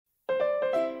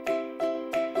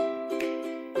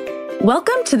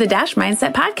Welcome to the Dash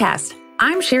Mindset Podcast.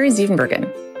 I'm Sherry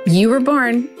Zievenbergen. You were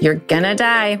born, you're gonna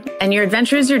die, and your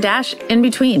adventure is your dash in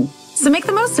between. So make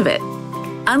the most of it.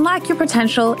 Unlock your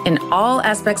potential in all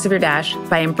aspects of your dash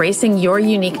by embracing your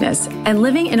uniqueness and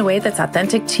living in a way that's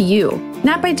authentic to you,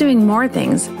 not by doing more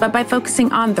things, but by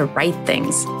focusing on the right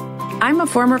things. I'm a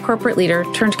former corporate leader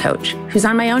turned coach who's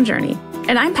on my own journey,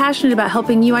 and I'm passionate about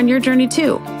helping you on your journey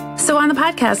too. So on the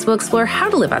podcast, we'll explore how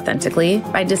to live authentically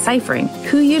by deciphering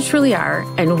who you truly are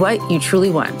and what you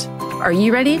truly want. Are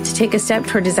you ready to take a step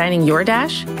toward designing your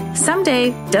dash?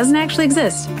 Someday doesn't actually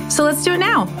exist, so let's do it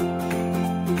now.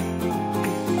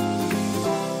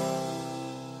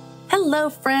 Hello,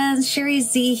 friends. Sherry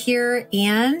Z here.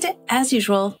 And as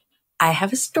usual, I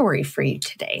have a story for you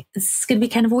today. This is going to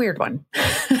be kind of a weird one.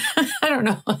 I don't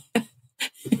know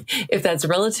if that's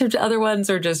relative to other ones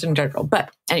or just in general.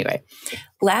 But anyway,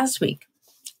 last week,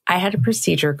 I had a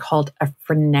procedure called a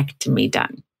frenectomy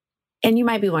done. And you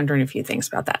might be wondering a few things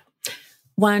about that.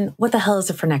 One, what the hell is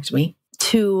a frenectomy?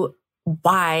 Two,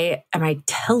 why am I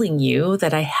telling you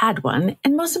that I had one?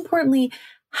 And most importantly,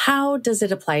 how does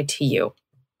it apply to you?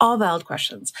 All valid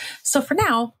questions. So for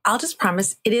now, I'll just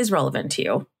promise it is relevant to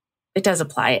you. It does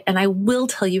apply, and I will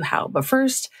tell you how. But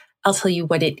first, I'll tell you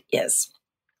what it is.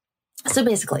 So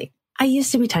basically, I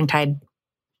used to be tongue-tied.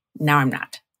 Now I'm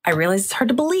not. I realize it's hard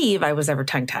to believe I was ever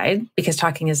tongue-tied because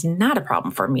talking is not a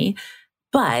problem for me.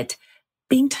 But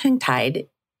being tongue-tied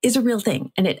is a real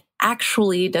thing, and it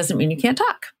actually doesn't mean you can't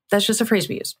talk. That's just a phrase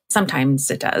we use. Sometimes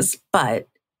it does, but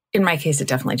in my case, it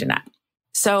definitely did not.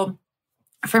 So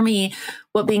for me,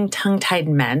 what being tongue-tied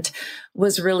meant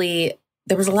was really,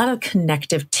 there was a lot of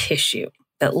connective tissue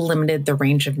that limited the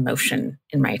range of motion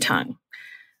in my tongue,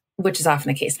 which is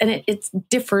often the case. And it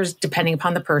differs depending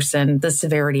upon the person, the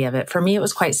severity of it. For me, it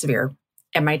was quite severe.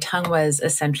 And my tongue was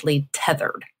essentially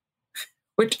tethered,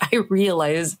 which I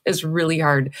realize is really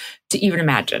hard to even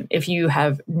imagine if you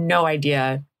have no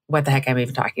idea what the heck I'm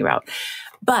even talking about.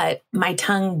 But my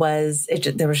tongue was,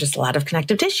 there was just a lot of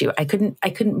connective tissue. I couldn't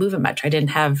move it much. I didn't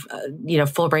have,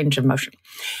 full range of motion.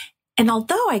 And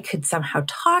although I could somehow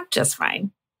talk just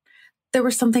fine, there were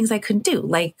some things I couldn't do,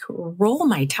 like roll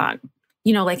my tongue.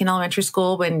 Like in elementary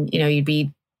school when, you'd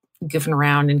be goofing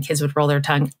around and kids would roll their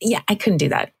tongue. Yeah, I couldn't do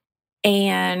that.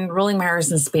 And rolling my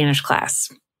R's in Spanish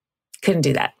class, couldn't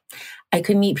do that. I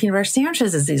couldn't eat peanut butter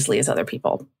sandwiches as easily as other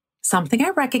people. Something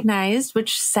I recognized,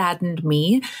 which saddened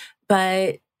me,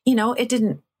 but, it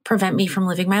didn't prevent me from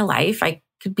living my life. I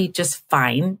could be just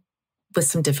fine with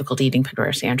some difficulty eating peanut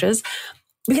butter sandwiches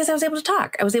because I was able to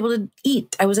talk. I was able to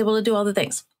eat. I was able to do all the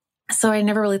things. So I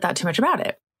never really thought too much about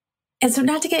it. And so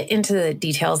not to get into the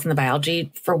details in the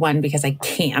biology, for one, because I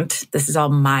can't. This is all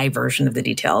my version of the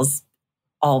details,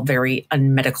 all very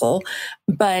unmedical.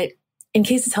 But in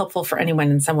case it's helpful for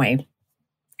anyone in some way,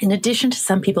 in addition to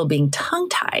some people being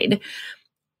tongue-tied,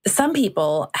 some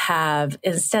people have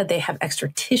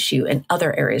extra tissue in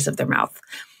other areas of their mouth.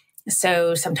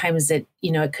 So sometimes it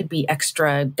could be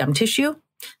extra gum tissue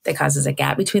that causes a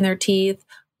gap between their teeth,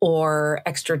 or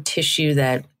extra tissue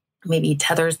that maybe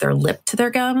tethers their lip to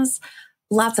their gums.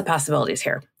 Lots of possibilities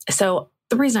here. So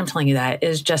the reason I'm telling you that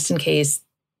is just in case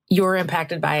you're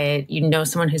impacted by it,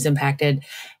 someone who's impacted,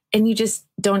 and you just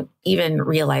don't even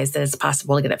realize that it's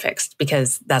possible to get it fixed,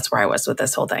 because that's where I was with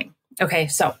this whole thing. Okay,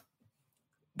 so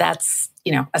that's,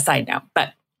 a side note.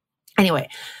 But anyway,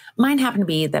 mine happened to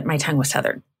be that my tongue was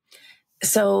tethered.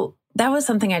 So that was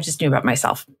something I just knew about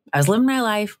myself. I was living my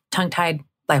life, tongue-tied,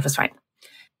 life was fine.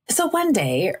 So one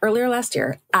day, earlier last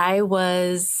year, I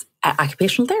was at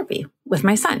occupational therapy with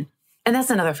my son. And that's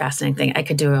another fascinating thing I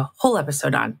could do a whole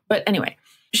episode on. But anyway,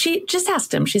 she just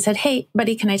asked him, she said, "Hey,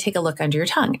 buddy, can I take a look under your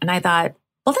tongue?" And I thought,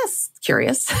 well, that's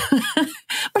curious. But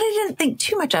I didn't think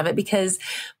too much of it because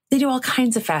they do all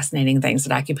kinds of fascinating things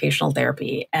at occupational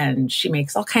therapy. And she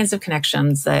makes all kinds of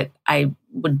connections that I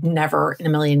would never in a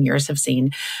million years have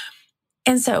seen.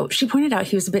 And so she pointed out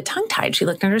he was a bit tongue-tied. She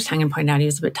looked under his tongue and pointed out he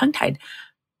was a bit tongue-tied.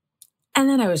 And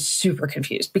then I was super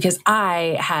confused because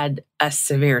I had a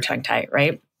severe tongue tie,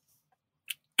 right?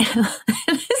 And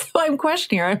so I'm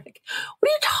questioning her. I'm like, "What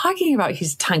are you talking about?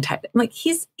 He's tongue tied." I'm like,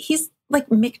 he's like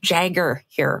Mick Jagger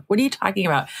here. What are you talking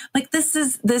about? Like, this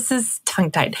is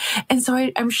tongue tied. And so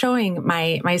I'm showing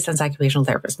my son's occupational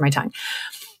therapist my tongue.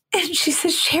 And she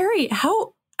says, "Sherry,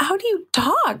 how do you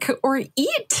talk or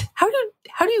eat? How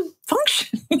do you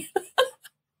function?" And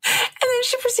then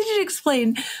she proceeded to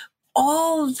explain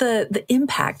all the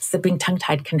impacts that being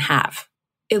tongue-tied can have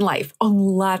in life on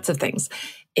lots of things.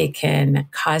 It can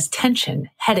cause tension,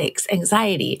 headaches,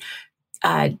 anxiety,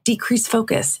 decreased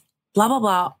focus, blah, blah,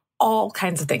 blah, all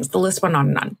kinds of things. The list went on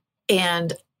and on.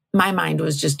 And my mind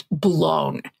was just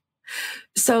blown.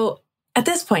 So at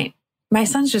this point, my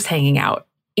son's just hanging out.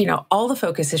 All the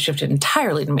focus has shifted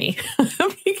entirely to me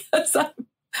because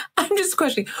I'm just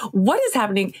questioning what is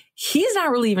happening. He's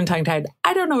not really even tongue-tied.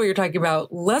 I don't know what you're talking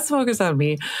about. Let's focus on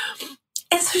me.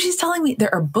 And so she's telling me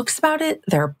there are books about it.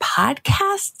 There are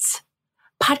podcasts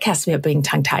about being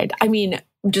tongue-tied. I mean,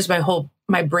 just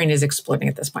my brain is exploding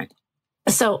at this point.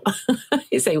 So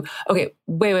you say, okay,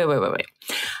 wait.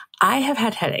 I have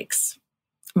had headaches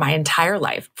my entire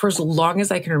life for as long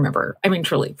as I can remember. I mean,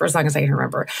 truly, for as long as I can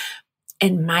remember.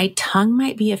 And my tongue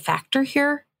might be a factor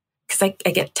here because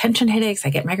I get tension headaches, I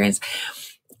get migraines.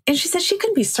 And she said she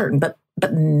couldn't be certain, but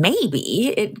maybe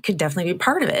it could definitely be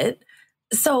part of it.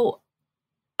 So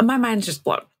my mind's just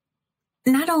blown.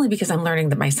 Not only because I'm learning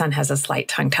that my son has a slight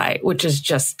tongue tie, which is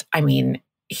just, I mean,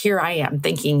 here I am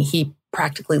thinking he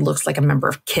practically looks like a member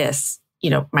of KISS,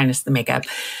 minus the makeup,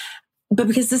 but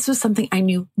because this was something I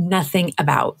knew nothing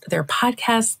about. There are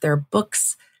podcasts, there are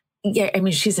books. Yeah, I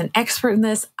mean, she's an expert in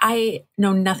this. I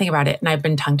know nothing about it, and I've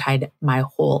been tongue-tied my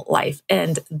whole life.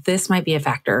 And this might be a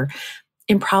factor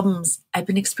in problems I've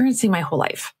been experiencing my whole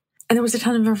life. And there was a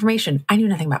ton of information I knew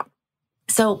nothing about.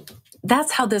 So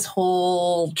that's how this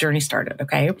whole journey started,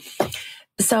 okay?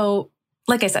 So,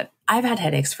 like I said, I've had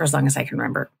headaches for as long as I can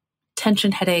remember.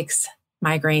 Tension headaches,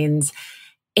 migraines,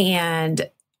 and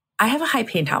I have a high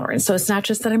pain tolerance. So it's not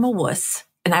just that I'm a wuss,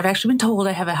 and I've actually been told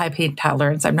I have a high pain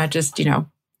tolerance. I'm not just,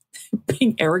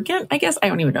 being arrogant, I guess. I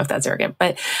don't even know if that's arrogant.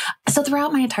 But so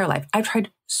throughout my entire life, I've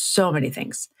tried so many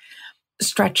things.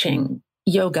 Stretching,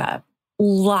 yoga,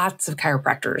 lots of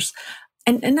chiropractors.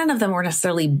 And none of them were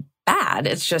necessarily bad.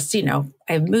 It's just,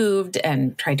 I've moved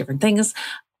and tried different things.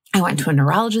 I went to a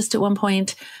neurologist at one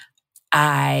point.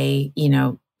 I,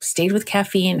 stayed with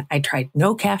caffeine. I tried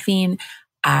no caffeine.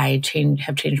 I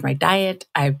have changed my diet.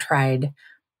 I've tried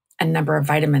a number of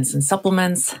vitamins and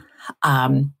supplements,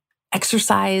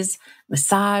 exercise,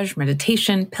 massage,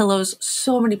 meditation, pillows,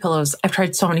 so many pillows. I've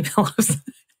tried so many pillows.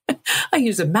 I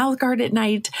use a mouth guard at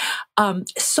night,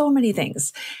 so many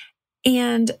things.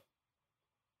 And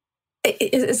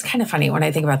it's kind of funny when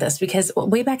I think about this because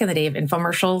way back in the day of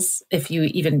infomercials, if you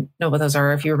even know what those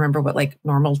are, if you remember what like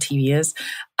normal TV is,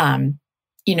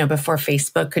 before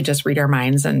Facebook could just read our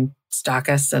minds and stalk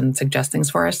us and suggest things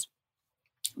for us.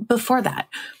 Before that,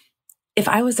 if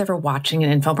I was ever watching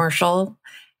an infomercial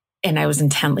and I was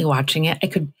intently watching it,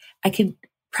 I could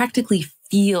practically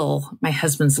feel my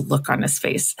husband's look on his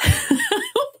face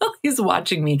while he's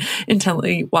watching me,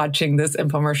 intently watching this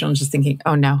infomercial and just thinking,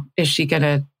 oh no, is she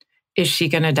gonna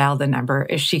dial the number?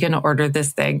 Is she gonna order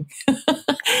this thing?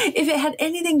 If it had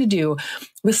anything to do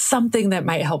with something that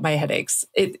might help my headaches,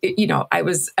 I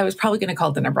was probably going to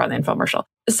call the number on the infomercial.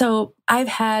 So I've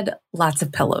had lots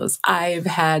of pillows. I've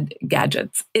had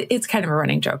gadgets. It's kind of a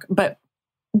running joke. But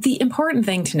the important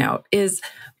thing to note is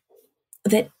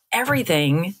that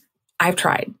everything I've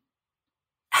tried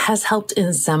has helped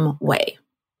in some way.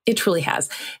 It truly has.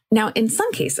 Now, in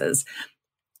some cases,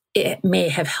 it may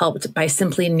have helped by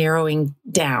simply narrowing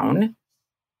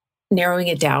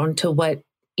it down to what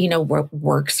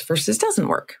works versus doesn't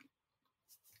work.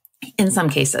 In some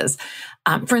cases,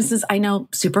 for instance, I know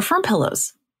super firm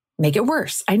pillows make it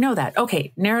worse. I know that.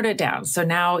 Okay, narrowed it down. So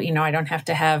now, I don't have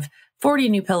to have 40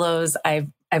 new pillows.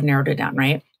 I've narrowed it down,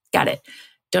 right? Got it.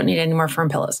 Don't need any more firm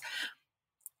pillows.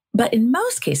 But in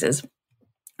most cases,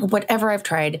 whatever I've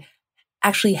tried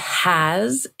actually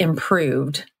has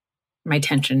improved my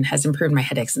tension, has improved my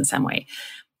headaches in some way,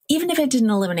 even if it didn't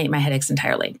eliminate my headaches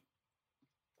entirely.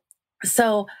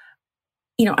 So,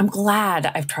 I'm glad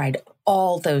I've tried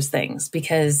all those things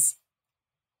because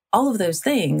all of those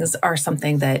things are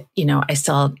something that, I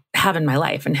still have in my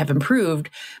life and have improved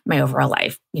my overall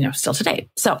life, still today.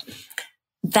 So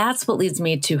that's what leads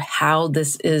me to how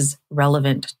this is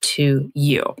relevant to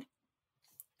you.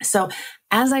 So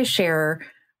as I share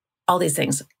all these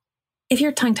things, if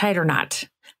you're tongue-tied or not,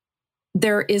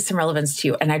 there is some relevance to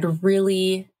you. And I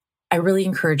really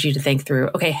encourage you to think through,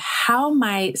 okay, how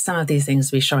might some of these things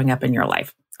be showing up in your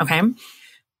life? Okay.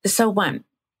 So one,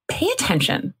 pay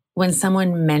attention when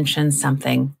someone mentions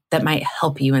something that might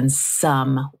help you in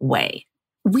some way.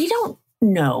 We don't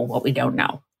know what we don't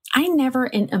know. I never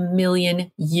in a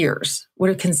million years would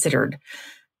have considered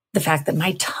the fact that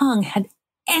my tongue had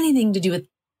anything to do with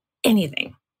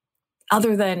anything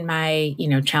other than my,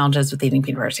 challenges with eating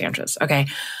peanut butter sandwiches. Okay.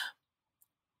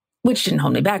 Which didn't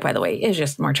hold me back, by the way. It's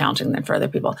just more challenging than for other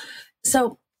people.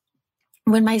 So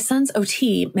when my son's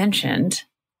OT mentioned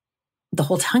the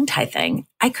whole tongue tie thing,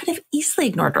 I could have easily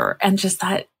ignored her and just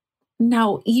thought,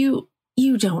 no, you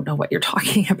don't know what you're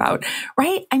talking about,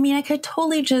 right? I mean, I could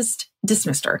totally just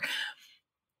dismissed her.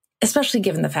 especially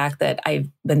given the fact that I've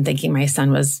been thinking my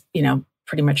son was,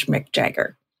 pretty much Mick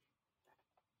Jagger.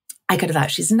 I could have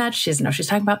thought she's nuts. She doesn't know what she's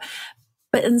talking about.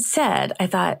 But instead, I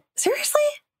thought, seriously,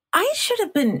 I should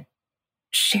have been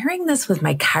sharing this with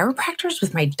my chiropractors,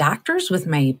 with my doctors, with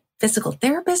my physical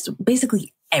therapist,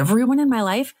 basically everyone in my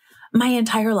life, my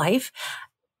entire life.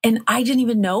 And I didn't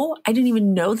even know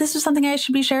this was something I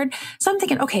should be shared. So I'm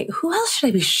thinking, okay, who else should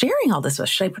I be sharing all this with?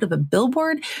 Should I put up a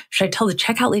billboard? Should I tell the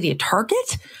checkout lady at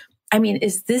Target? I mean,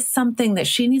 is this something that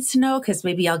she needs to know? Because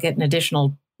maybe I'll get an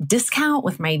additional discount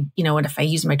with my, and if I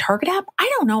use my Target app,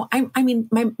 I don't know. I mean,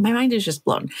 my mind is just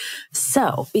blown.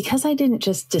 So because I didn't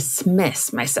just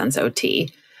dismiss my son's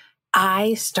OT,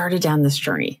 I started down this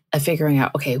journey of figuring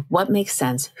out, okay, what makes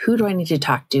sense? Who do I need to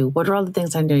talk to? What are all the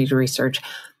things I need to research?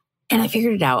 And I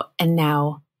figured it out. And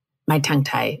now my tongue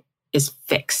tie is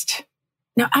fixed.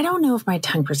 Now, I don't know if my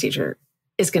tongue procedure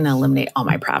is going to eliminate all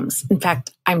my problems. In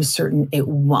fact, I'm certain it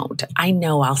won't. I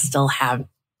know I'll still have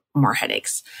more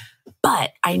headaches,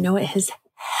 but I know it has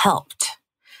helped.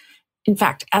 In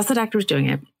fact, as the doctor was doing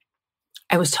it,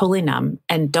 I was totally numb.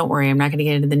 And don't worry, I'm not going to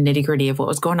get into the nitty-gritty of what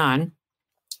was going on,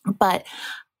 but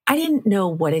I didn't know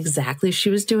what exactly she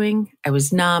was doing. I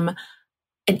was numb.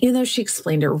 And even though she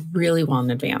explained it really well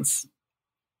in advance,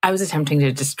 I was attempting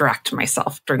to distract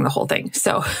myself during the whole thing.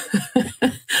 So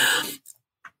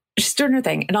she's doing her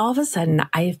thing. And all of a sudden,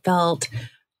 I felt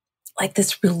like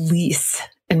this release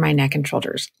in my neck and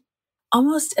shoulders,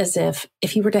 almost as if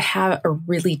you were to have a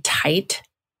really tight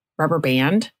rubber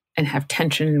band and have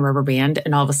tension in rubber band,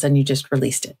 and all of a sudden you just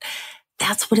released it.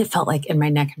 That's what it felt like in my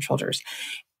neck and shoulders.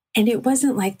 And it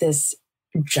wasn't like this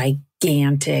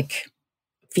gigantic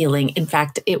feeling. In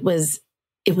fact, it was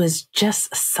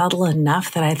just subtle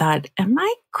enough that I thought, am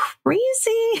I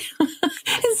crazy?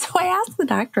 And so I asked the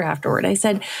doctor afterward, I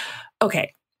said,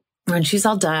 okay, when she's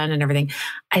all done and everything,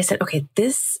 I said, okay,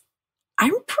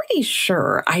 I'm pretty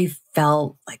sure I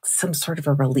felt like some sort of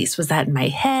a release. Was that in my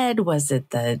head? Was it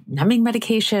the numbing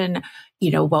medication?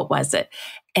 What was it?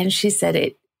 And she said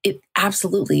it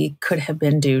absolutely could have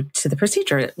been due to the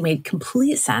procedure. It made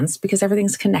complete sense because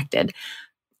everything's connected.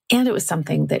 And it was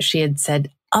something that she had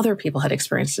said other people had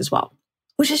experienced as well,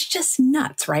 which is just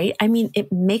nuts, right? I mean,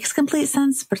 it makes complete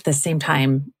sense, but at the same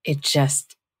time, it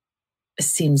just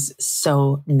seems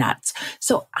so nuts.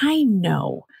 So I'm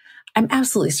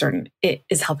absolutely certain it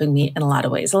is helping me in a lot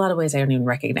of ways I don't even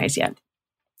recognize yet.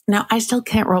 Now, I still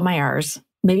can't roll my R's.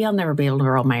 Maybe I'll never be able to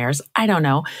roll my R's. I don't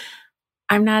know.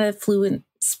 I'm not a fluent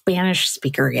Spanish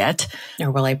speaker yet,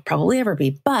 nor will I probably ever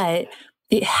be, but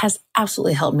it has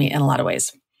absolutely helped me in a lot of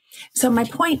ways. So my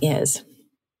point is,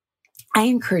 I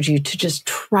encourage you to just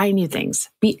try new things,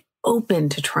 be open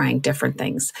to trying different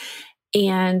things.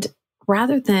 And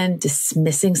rather than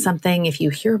dismissing something, if you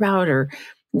hear about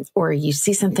or you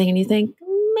see something and you think,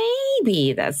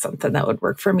 maybe that's something that would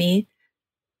work for me,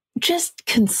 just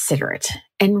consider it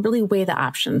and really weigh the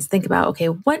options. Think about, okay,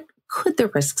 what could the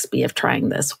risks be of trying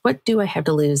this? What do I have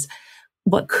to lose?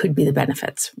 What could be the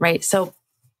benefits, right? So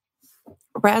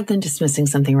rather than dismissing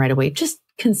something right away, just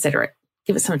consider it,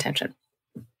 give it some attention.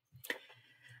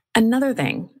 Another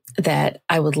thing that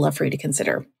I would love for you to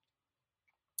consider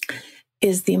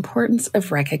is the importance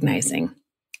of recognizing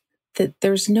that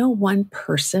there's no one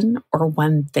person or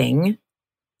one thing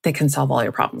that can solve all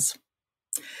your problems.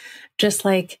 Just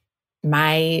like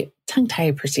my tongue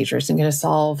tie procedure isn't going to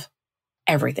solve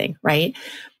everything, right?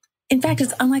 In fact,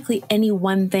 it's unlikely any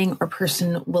one thing or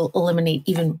person will eliminate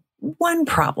even one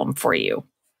problem for you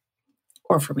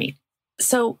or for me.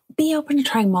 So be open to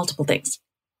trying multiple things.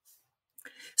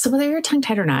 So whether you're tongue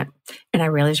tied or not, and I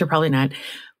realize you're probably not,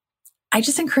 I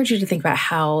just encourage you to think about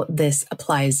how this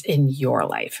applies in your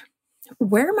life.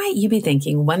 Where might you be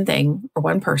thinking one thing or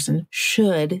one person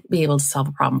should be able to solve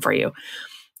a problem for you?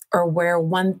 Or where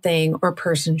one thing or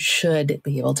person should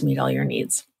be able to meet all your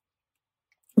needs?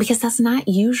 Because that's not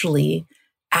usually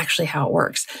actually how it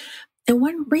works. And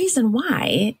one reason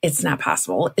why it's not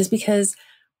possible is because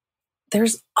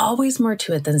there's always more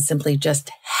to it than simply just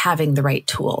having the right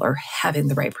tool or having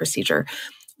the right procedure.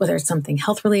 Whether it's something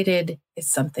health related,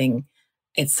 it's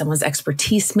someone's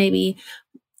expertise maybe,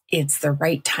 it's the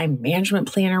right time management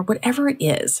planner, whatever it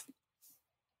is.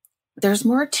 There's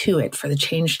more to it for the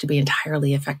change to be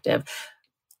entirely effective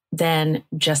than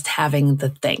just having the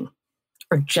thing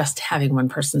or just having one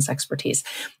person's expertise.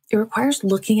 It requires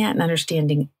looking at and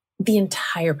understanding the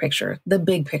entire picture, the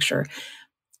big picture.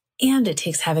 And it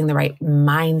takes having the right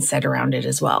mindset around it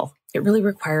as well. It really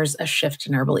requires a shift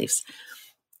in our beliefs.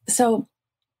 So,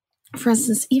 for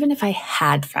instance, even if I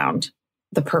had found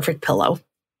the perfect pillow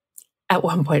at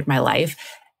one point in my life,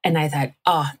 and I thought,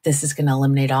 oh, this is going to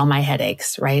eliminate all my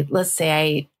headaches, right? Let's say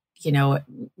I the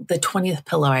 20th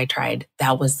pillow I tried,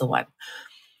 that was the one.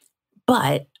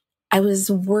 But I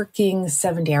was working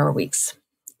 70-hour weeks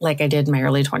like I did in my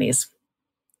early 20s,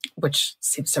 which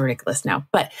seems so ridiculous now.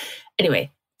 But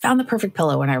anyway, found the perfect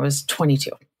pillow when I was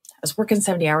 22. I was working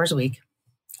 70 hours a week.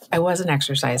 I wasn't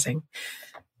exercising.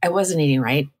 I wasn't eating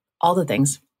right, all the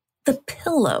things. The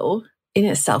pillow in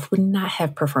itself would not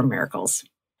have performed miracles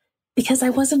because I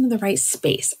wasn't in the right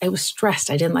space. I was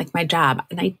stressed. I didn't like my job,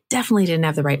 and I definitely didn't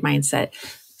have the right mindset.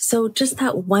 So just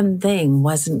that one thing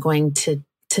wasn't going to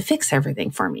fix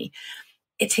everything for me.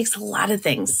 It takes a lot of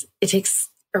things. It takes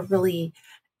an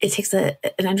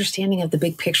understanding of the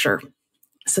big picture.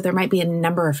 So there might be a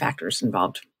number of factors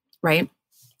involved, right?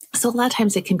 So a lot of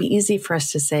times it can be easy for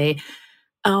us to say,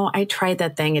 oh, I tried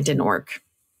that thing, it didn't work.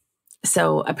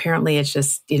 So apparently it's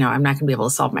just, I'm not going to be able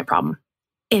to solve my problem.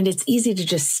 And it's easy to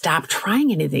just stop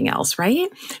trying anything else, right?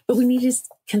 But we need to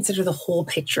consider the whole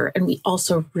picture. And we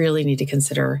also really need to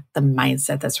consider the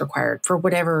mindset that's required for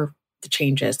whatever the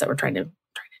change is that we're trying to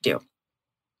do.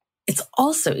 It's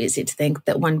also easy to think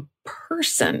that one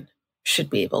person should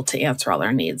be able to answer all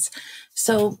our needs.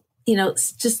 So,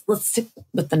 let's stick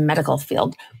with the medical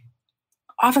field.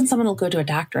 Often someone will go to a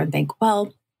doctor and think,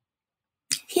 well,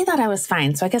 he thought I was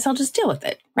fine, so I guess I'll just deal with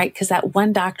it, right? Because that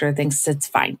one doctor thinks it's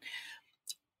fine.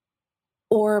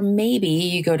 Or maybe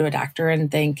you go to a doctor and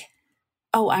think,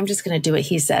 oh, I'm just going to do what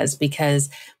he says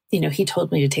because, he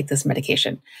told me to take this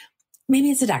medication. Maybe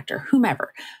it's a doctor,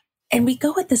 whomever. And we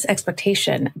go with this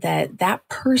expectation that that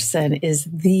person is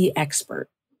the expert.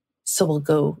 So we'll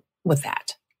go with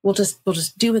that. We'll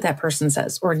just do what that person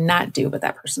says or not do what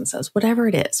that person says, whatever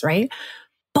it is, right?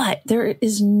 But there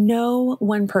is no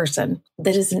one person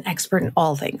that is an expert in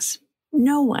all things.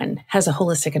 No one has a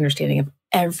holistic understanding of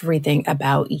everything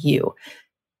about you.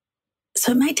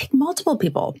 So it might take multiple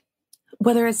people,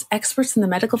 whether it's experts in the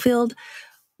medical field,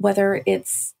 whether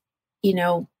it's,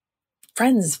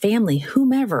 friends, family,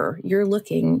 whomever you're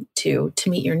looking to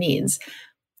meet your needs.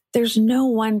 There's no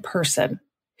one person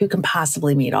who can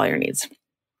possibly meet all your needs.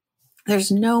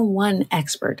 There's no one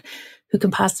expert who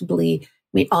can possibly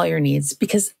meet all your needs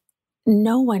because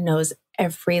no one knows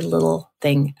every little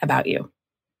thing about you.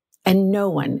 And no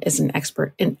one is an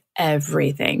expert in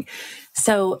everything.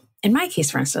 So in my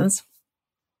case, for instance,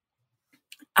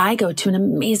 I go to an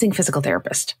amazing physical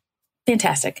therapist.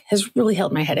 Fantastic. Has really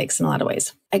helped my headaches in a lot of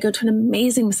ways. I go to an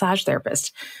amazing massage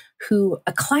therapist who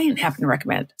a client happened to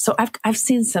recommend. So I've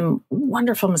seen some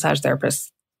wonderful massage therapists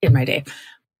in my day.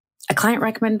 A client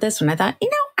recommended this one. I thought,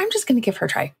 I'm just going to give her a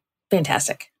try.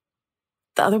 Fantastic.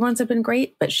 The other ones have been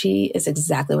great, but she is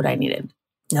exactly what I needed.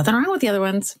 Nothing wrong with the other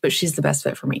ones, but she's the best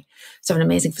fit for me. So I have an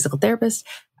amazing physical therapist,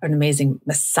 an amazing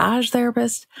massage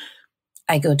therapist.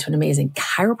 I go to an amazing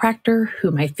chiropractor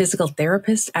who my physical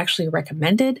therapist actually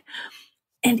recommended.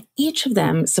 And each of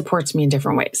them supports me in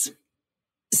different ways.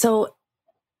 So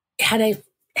had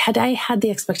I had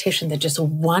the expectation that just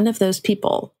one of those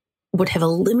people would have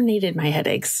eliminated my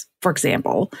headaches, for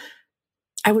example,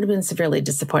 I would have been severely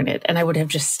disappointed and I would have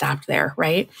just stopped there,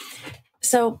 right?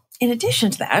 So in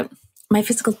addition to that, my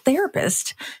physical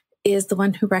therapist is the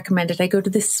one who recommended I go to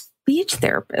the speech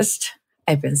therapist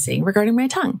I've been seeing regarding my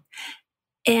tongue.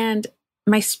 And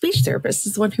my speech therapist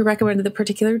is the one who recommended the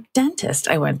particular dentist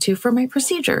I went to for my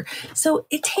procedure. So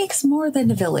it takes more than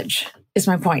a village, is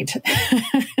my point.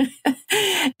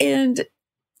 And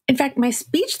in fact, my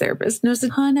speech therapist knows a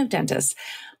ton of dentists,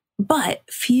 but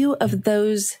few of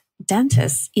those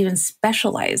dentists even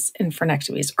specialize in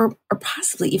frenectomies or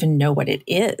possibly even know what it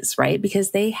is, right?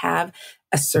 Because they have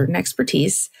a certain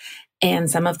expertise, and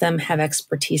some of them have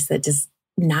expertise that does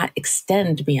not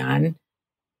extend beyond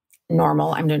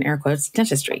normal, I'm doing air quotes,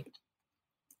 dentistry,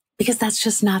 because that's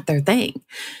just not their thing.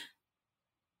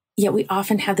 Yet we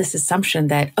often have this assumption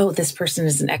that, oh, this person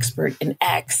is an expert in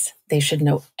X. They should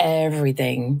know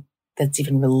everything that's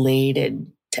even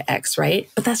related to X, right?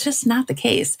 But that's just not the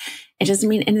case. It doesn't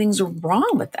mean anything's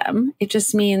wrong with them. It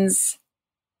just means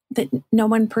that no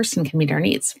one person can meet our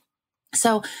needs.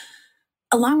 So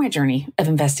along my journey of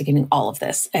investigating all of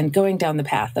this and going down the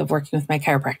path of working with my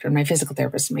chiropractor and my physical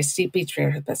therapist and my speech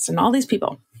therapist and all these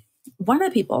people, one of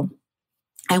the people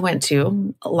I went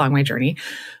to along my journey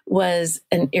was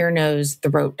an ear, nose,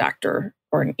 throat doctor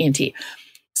or an ENT.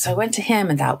 So I went to him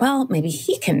and thought, well, maybe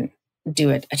he can do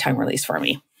a tongue release for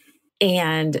me.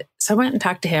 And so I went and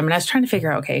talked to him and I was trying to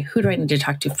figure out, okay, who do I need to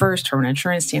talk to first from an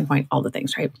insurance standpoint, all the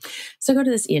things, right? So I go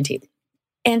to this ENT.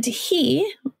 And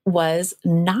he was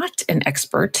not an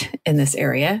expert in this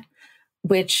area,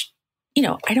 which,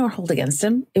 I don't hold against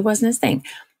him. It wasn't his thing.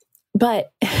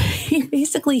 But he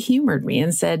basically humored me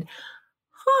and said,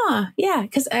 Yeah.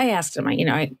 Because I asked him,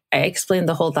 I explained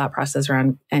the whole thought process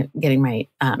around getting my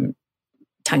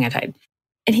tongue untied.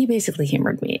 And he basically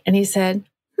humored me. And he said,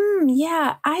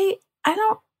 yeah, I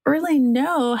don't really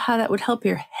know how that would help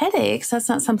your headaches. That's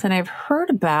not something I've heard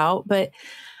about. But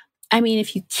I mean,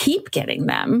 if you keep getting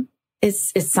them,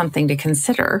 it's something to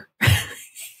consider.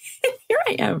 Here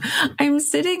I am. I'm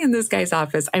sitting in this guy's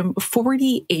office. I'm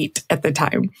 48 at the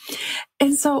time.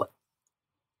 And so,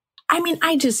 I mean,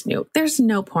 I just knew there's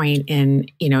no point in,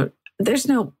 there's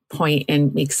no point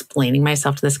in me explaining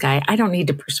myself to this guy. I don't need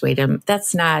to persuade him.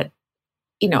 That's not,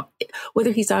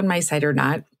 whether he's on my side or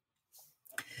not.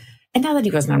 And now that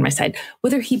he wasn't on my side,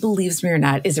 whether he believes me or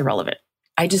not is irrelevant.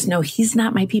 I just know he's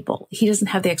not my people. He doesn't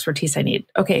have the expertise I need.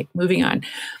 Okay, moving on.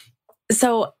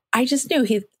 So I just knew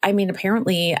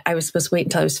apparently I was supposed to wait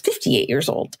until I was 58 years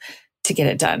old to get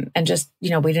it done and just,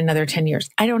 wait another 10 years.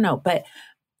 I don't know. But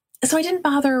so I didn't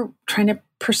bother trying to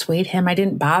persuade him. I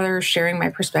didn't bother sharing my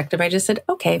perspective. I just said,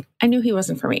 okay, I knew he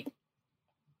wasn't for me.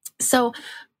 So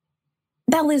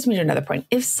that leads me to another point.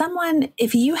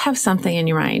 If you have something in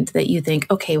your mind that you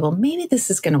think, okay, well, maybe this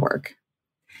is going to work,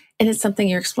 and it's something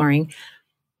you're exploring,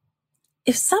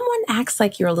 if someone acts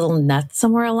like you're a little nuts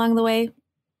somewhere along the way,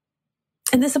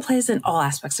 and this applies in all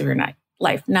aspects of your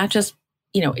life, not just,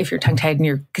 if you're tongue-tied and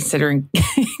you're considering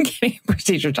getting a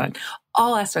procedure done,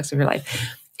 all aspects of your life.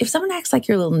 If someone acts like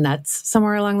you're a little nuts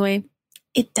somewhere along the way,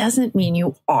 it doesn't mean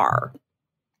you are.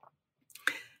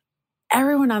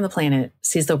 Everyone on the planet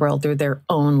sees the world through their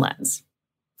own lens.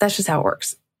 That's just how it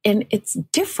works. And it's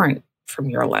different from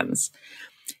your lens.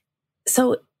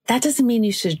 So that doesn't mean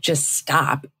you should just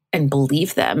stop and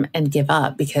believe them and give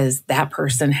up because that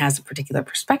person has a particular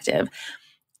perspective.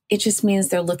 It just means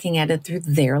they're looking at it through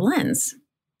their lens.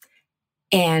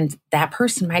 And that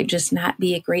person might just not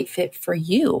be a great fit for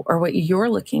you or what you're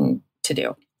looking to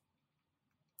do.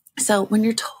 So when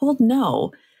you're told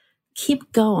no,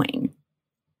 keep going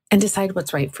and decide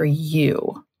what's right for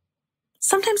you.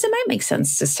 Sometimes it might make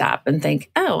sense to stop and think,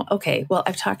 oh, okay, well,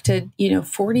 I've talked to,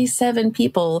 47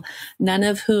 people, none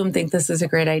of whom think this is a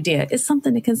great idea. It's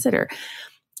something to consider.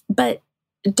 But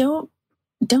don't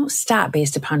stop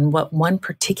based upon what one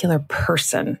particular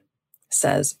person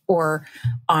says or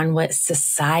on what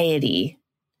society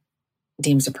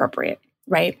deems appropriate,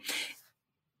 right?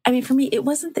 I mean, for me, it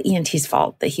wasn't the ENT's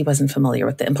fault that he wasn't familiar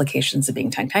with the implications of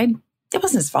being tongue-tied. It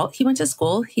wasn't his fault. He went to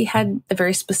school. He had a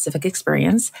very specific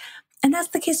experience. And that's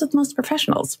the case with most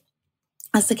professionals.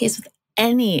 That's the case with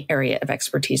any area of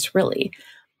expertise, really.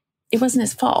 It wasn't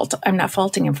his fault. I'm not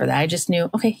faulting him for that. I just knew,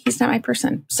 okay, he's not my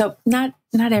person. So not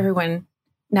everyone,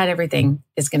 not everything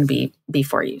is going to be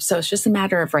for you. So it's just a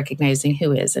matter of recognizing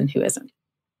who is and who isn't.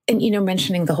 And,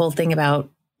 mentioning the whole thing about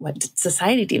what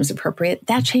society deems appropriate,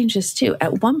 that changes too.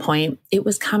 At one point, it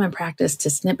was common practice to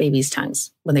snip babies'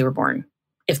 tongues when they were born.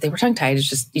 If they were tongue-tied, it's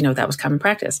just, that was common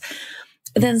practice.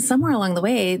 Then somewhere along the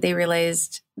way, they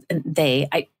realized, the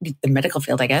medical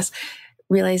field, I guess,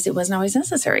 realized it wasn't always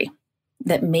necessary,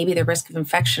 that maybe the risk of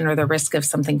infection or the risk of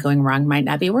something going wrong might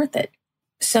not be worth it.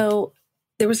 So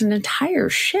there was an entire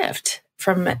shift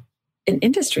from an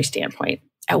industry standpoint.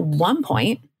 At one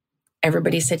point,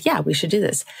 everybody said, yeah, we should do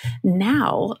this.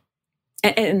 Now,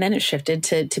 and then it shifted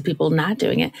to people not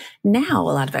doing it. Now,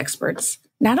 a lot of experts,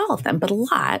 not all of them, but a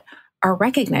lot, are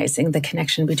recognizing the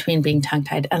connection between being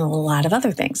tongue-tied and a lot of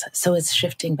other things. So it's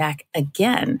shifting back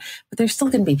again. But there's still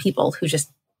going to be people who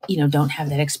just, don't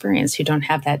have that experience, who don't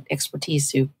have that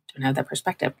expertise, who don't have that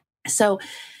perspective. So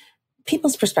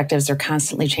people's perspectives are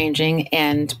constantly changing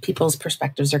and people's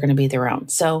perspectives are going to be their own.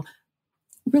 So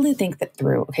really think that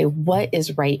through. Okay, what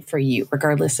is right for you,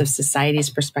 regardless of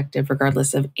society's perspective,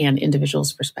 regardless of an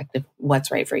individual's perspective, what's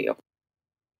right for you?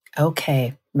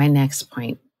 Okay, my next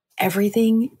point.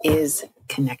 Everything is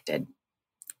connected.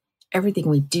 Everything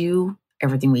we do,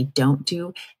 everything we don't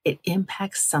do, it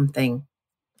impacts something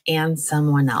and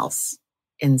someone else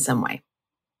in some way.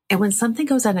 And when something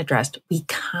goes unaddressed, we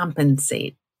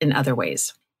compensate in other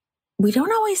ways. We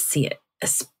don't always see it,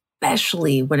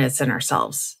 especially when it's in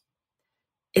ourselves.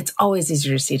 It's always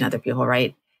easier to see in other people,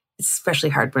 right? It's especially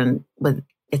hard when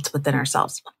it's within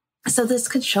ourselves. So this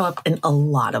could show up in a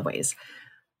lot of ways.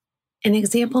 An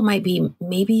example might be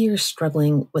maybe you're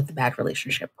struggling with a bad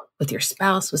relationship with your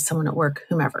spouse, with someone at work,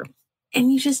 whomever,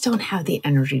 and you just don't have the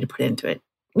energy to put into it.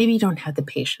 Maybe you don't have the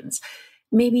patience.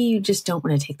 Maybe you just don't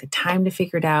want to take the time to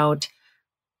figure it out.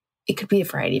 It could be a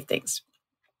variety of things.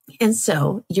 And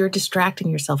so you're distracting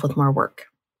yourself with more work.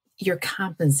 You're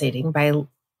compensating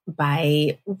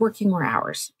by working more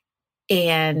hours.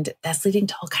 And that's leading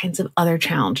to all kinds of other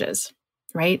challenges,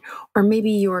 right? Or maybe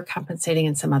you're compensating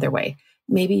in some other way.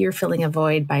 Maybe you're filling a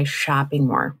void by shopping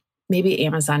more. maybe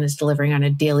Amazon is delivering on a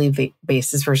daily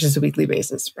basis versus a weekly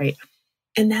basis, right?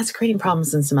 And that's creating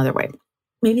problems in some other way.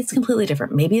 Maybe it's completely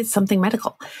different. Maybe it's something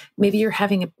medical. Maybe you're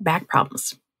having back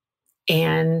problems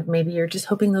and maybe you're just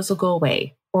hoping those will go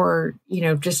away, or,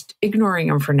 just ignoring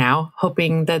them for now,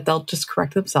 hoping that they'll just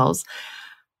correct themselves.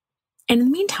 And in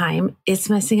the meantime, it's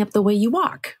messing up the way you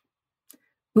walk,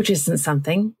 which isn't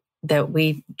something that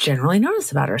we generally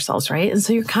notice about ourselves, right? And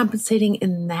so you're compensating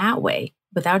in that way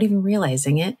without even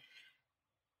realizing it.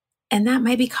 And that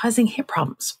might be causing hip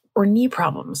problems or knee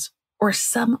problems or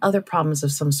some other problems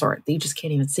of some sort that you just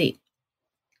can't even see.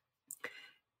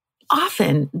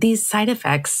 Often these side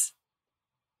effects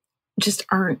just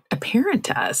aren't apparent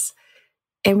to us,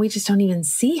 and we just don't even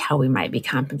see how we might be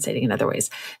compensating in other ways.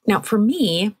 Now, for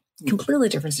me, completely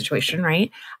different situation,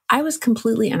 right? I was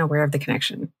completely unaware of the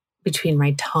connection between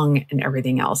my tongue and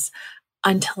everything else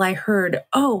until I heard,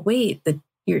 oh, wait,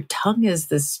 your tongue is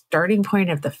the starting point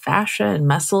of the fascia and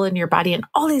muscle in your body and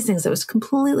all these things that was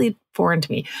completely foreign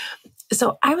to me.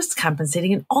 So I was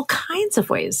compensating in all kinds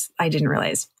of ways I didn't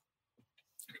realize.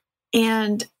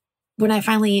 And when I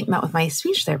finally met with my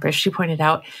speech therapist, she pointed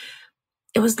out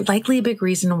it was likely a big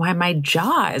reason why my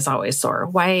jaw is always sore,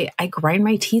 why I grind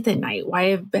my teeth at night,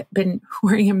 why I've been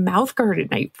wearing a mouth guard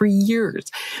at night for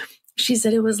years. She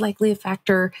said it was likely a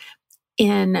factor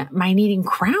in my needing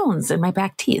crowns in my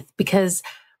back teeth because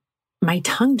my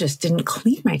tongue just didn't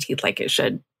clean my teeth like it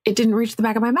should. It didn't reach the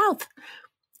back of my mouth.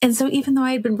 And so even though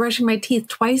I had been brushing my teeth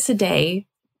twice a day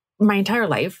my entire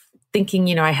life,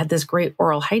 thinking, I had this great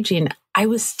oral hygiene, I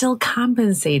was still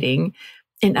compensating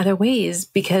in other ways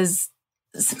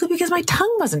simply because my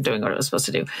tongue wasn't doing what it was supposed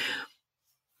to do.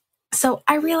 So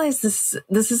I realize this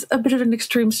is a bit of an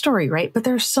extreme story, right? But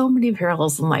there are so many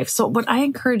parallels in life. So what I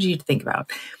encourage you to think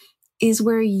about is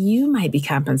where you might be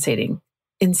compensating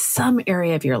in some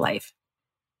area of your life.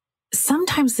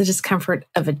 Sometimes the discomfort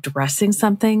of addressing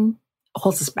something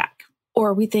holds us back.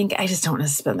 Or we think, I just don't want to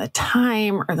spend the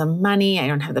time or the money. I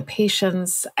don't have the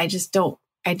patience. I don't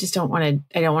want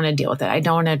to deal with it. I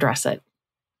don't want to address it.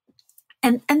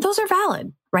 And those are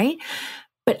valid, right?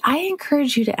 But I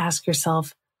encourage you to ask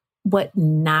yourself what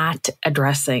not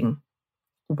addressing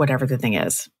whatever the thing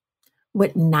is,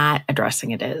 what not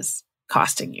addressing it is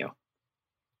costing you.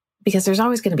 Because there's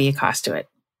always going to be a cost to it,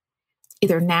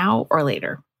 either now or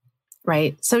later,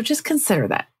 right? So just consider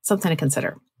that, something to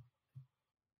consider.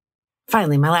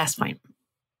 Finally, my last point.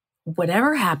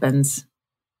 Whatever happens,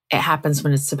 it happens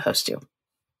when it's supposed to.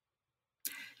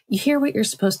 You hear what you're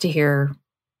supposed to hear.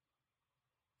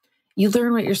 You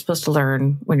learn what you're supposed to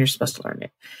learn when you're supposed to learn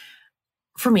it.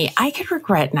 For me, I could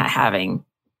regret not having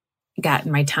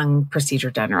gotten my tongue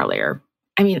procedure done earlier.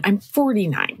 I mean, I'm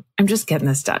 49. I'm just getting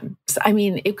this done. So,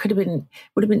 it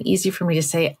would have been easy for me to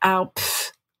say, oh,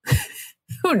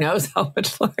 who knows how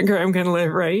much longer I'm going to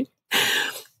live, right?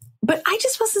 But I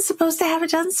just wasn't supposed to have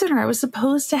it done sooner. I was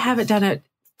supposed to have it done at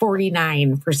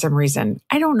 49 for some reason.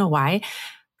 I don't know why.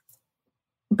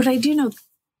 But I do know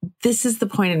this is the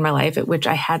point in my life at which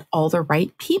I had all the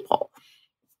right people.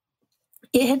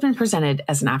 It had been presented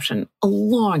as an option a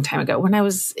long time ago when I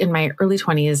was in my early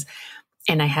 20s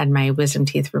and I had my wisdom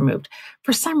teeth removed.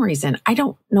 For some reason, I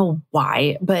don't know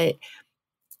why, but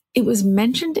it was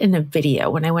mentioned in a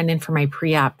video when I went in for my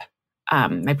pre-op,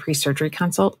 my pre-surgery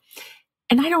consult.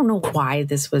 And I don't know why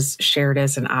this was shared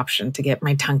as an option to get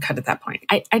my tongue cut at that point.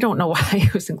 I don't know why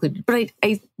it was included, but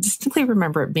I distinctly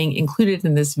remember it being included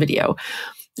in this video.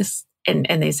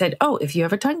 And they said, oh, if you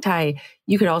have a tongue tie,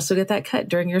 you could also get that cut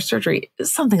during your surgery.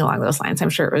 Something along those lines. I'm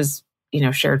sure it was,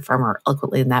 shared far more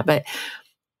eloquently than that. But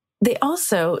they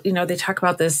also, they talk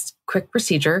about this quick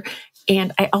procedure.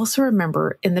 And I also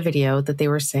remember in the video that they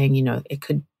were saying, it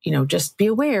could, just be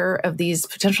aware of these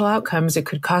potential outcomes. It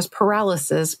could cause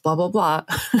paralysis, blah, blah, blah.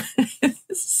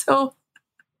 So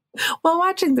while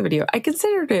watching the video, I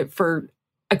considered it for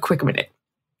a quick minute.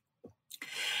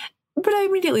 But I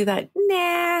immediately thought,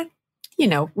 nah,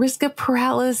 risk of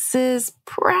paralysis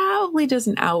probably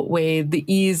doesn't outweigh the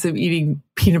ease of eating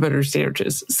peanut butter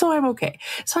sandwiches. So I'm okay.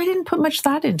 So I didn't put much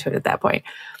thought into it at that point.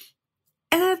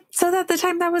 And so at the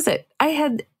time, that was it. I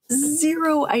had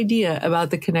zero idea about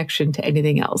the connection to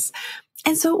anything else.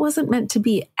 And so it wasn't meant to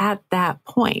be at that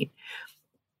point.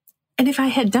 And if I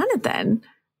had done it then,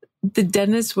 the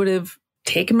dentist would have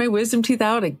taken my wisdom teeth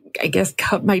out, I guess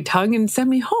cut my tongue and sent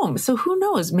me home. So who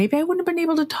knows? Maybe I wouldn't have been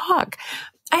able to talk.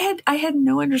 I had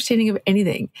no understanding of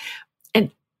anything.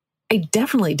 And I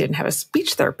definitely didn't have a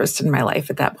speech therapist in my life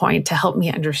at that point to help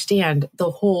me understand the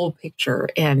whole picture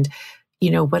and,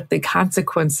 what the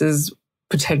consequences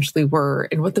potentially were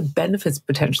and what the benefits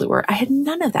potentially were. I had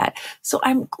none of that. So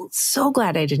I'm so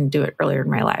glad I didn't do it earlier in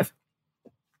my life.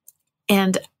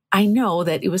 And I know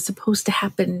that it was supposed to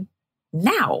happen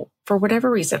now for whatever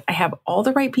reason. I have all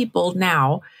the right people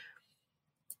now,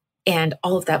 and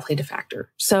all of that played a factor.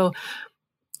 So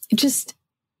just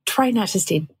try not to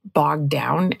stay bogged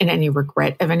down in any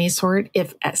regret of any sort.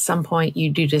 If at some point you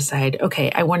do decide,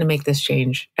 okay, I want to make this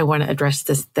change, I want to address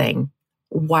this thing,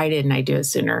 why didn't I do it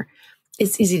sooner?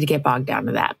 It's easy to get bogged down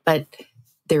to that, but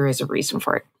there is a reason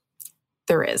for it.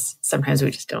 There is. Sometimes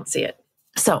we just don't see it.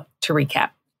 So to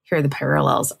recap, here are the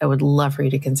parallels I would love for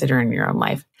you to consider in your own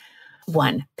life.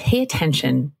 1, pay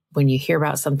attention when you hear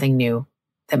about something new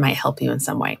that might help you in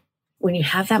some way. When you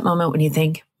have that moment when you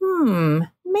think,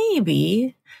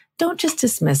 maybe, don't just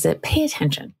dismiss it, pay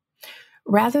attention.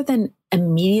 Rather than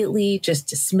immediately just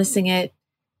dismissing it,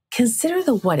 consider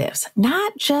the what ifs,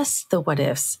 not just the what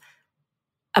ifs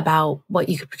about what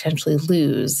you could potentially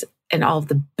lose and all of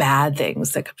the bad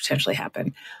things that could potentially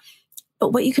happen,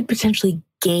 but what you could potentially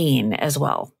gain as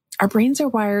well. Our brains are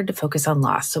wired to focus on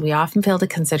loss, so we often fail to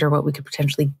consider what we could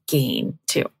potentially gain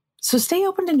too. So stay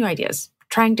open to new ideas,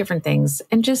 trying different things,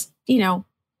 and just,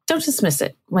 don't dismiss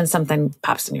it when something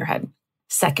pops in your head.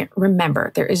 2nd,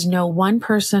 remember, there is no one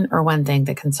person or one thing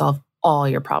that can solve all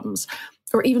your problems,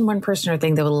 or even one person or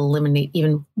thing that will eliminate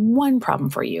even one problem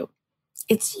for you.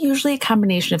 It's usually a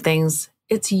combination of things.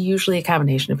 It's usually a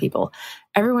combination of people.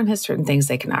 Everyone has certain things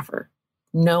they can offer.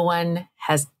 No one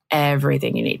has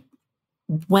everything you need.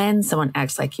 When someone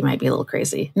acts like you might be a little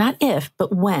crazy, not if,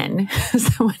 but when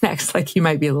someone acts like you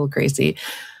might be a little crazy,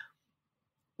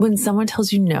 when someone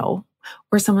tells you no,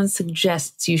 or someone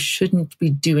suggests you shouldn't be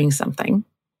doing something,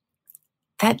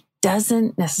 that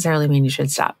doesn't necessarily mean you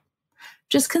should stop.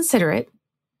 Just consider it,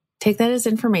 take that as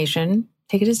information,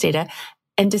 take it as data,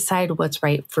 and decide what's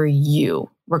right for you,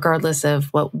 regardless of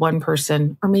what one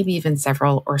person, or maybe even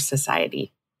several, or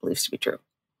society believes to be true.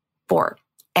 4,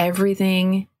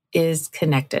 everything is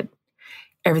connected.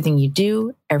 Everything you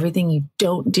do, everything you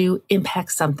don't do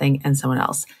impacts something and someone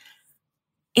else.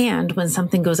 And when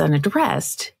something goes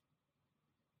unaddressed,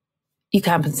 you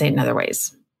compensate in other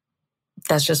ways.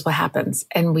 That's just what happens.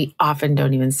 And we often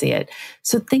don't even see it.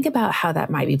 So think about how that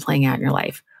might be playing out in your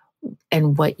life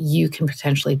and what you can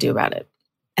potentially do about it.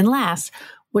 And last,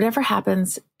 whatever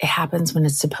happens, it happens when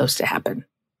it's supposed to happen.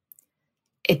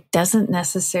 It doesn't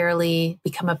necessarily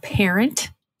become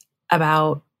apparent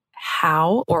about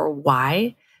how or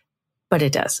why, but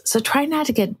it does. So try not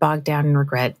to get bogged down in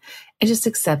regret and just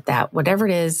accept that whatever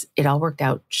it is, it all worked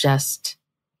out just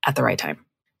at the right time.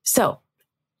 So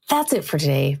that's it for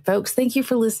today, folks. Thank you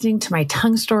for listening to my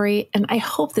tongue story. And I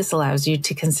hope this allows you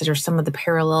to consider some of the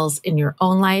parallels in your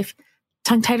own life.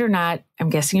 Tongue-tied or not,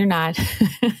 I'm guessing you're not.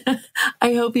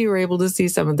 I hope you were able to see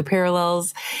some of the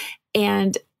parallels.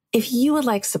 And if you would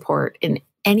like support in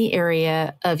any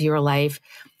area of your life,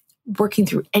 working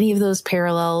through any of those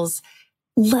parallels,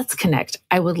 let's connect.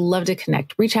 I would love to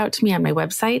connect. Reach out to me on my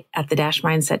website at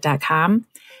the-mindset.com,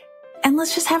 and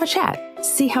let's just have a chat.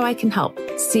 See how I can help.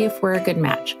 See if we're a good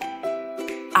match.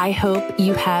 I hope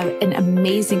you have an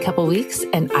amazing couple weeks,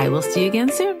 and I will see you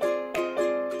again soon.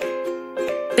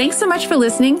 Thanks so much for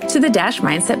listening to the Dash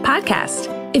Mindset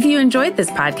Podcast. If you enjoyed this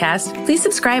podcast, please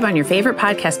subscribe on your favorite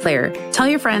podcast player, tell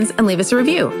your friends, and leave us a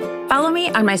review. Follow me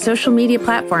on my social media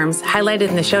platforms highlighted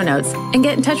in the show notes, and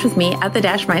get in touch with me at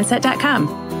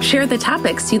the-mindset.com. Share the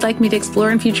topics you'd like me to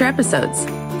explore in future episodes.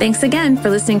 Thanks again for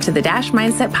listening to the Dash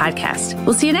Mindset Podcast.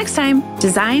 We'll see you next time.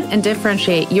 Design and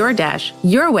differentiate your dash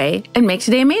your way and make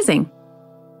today amazing.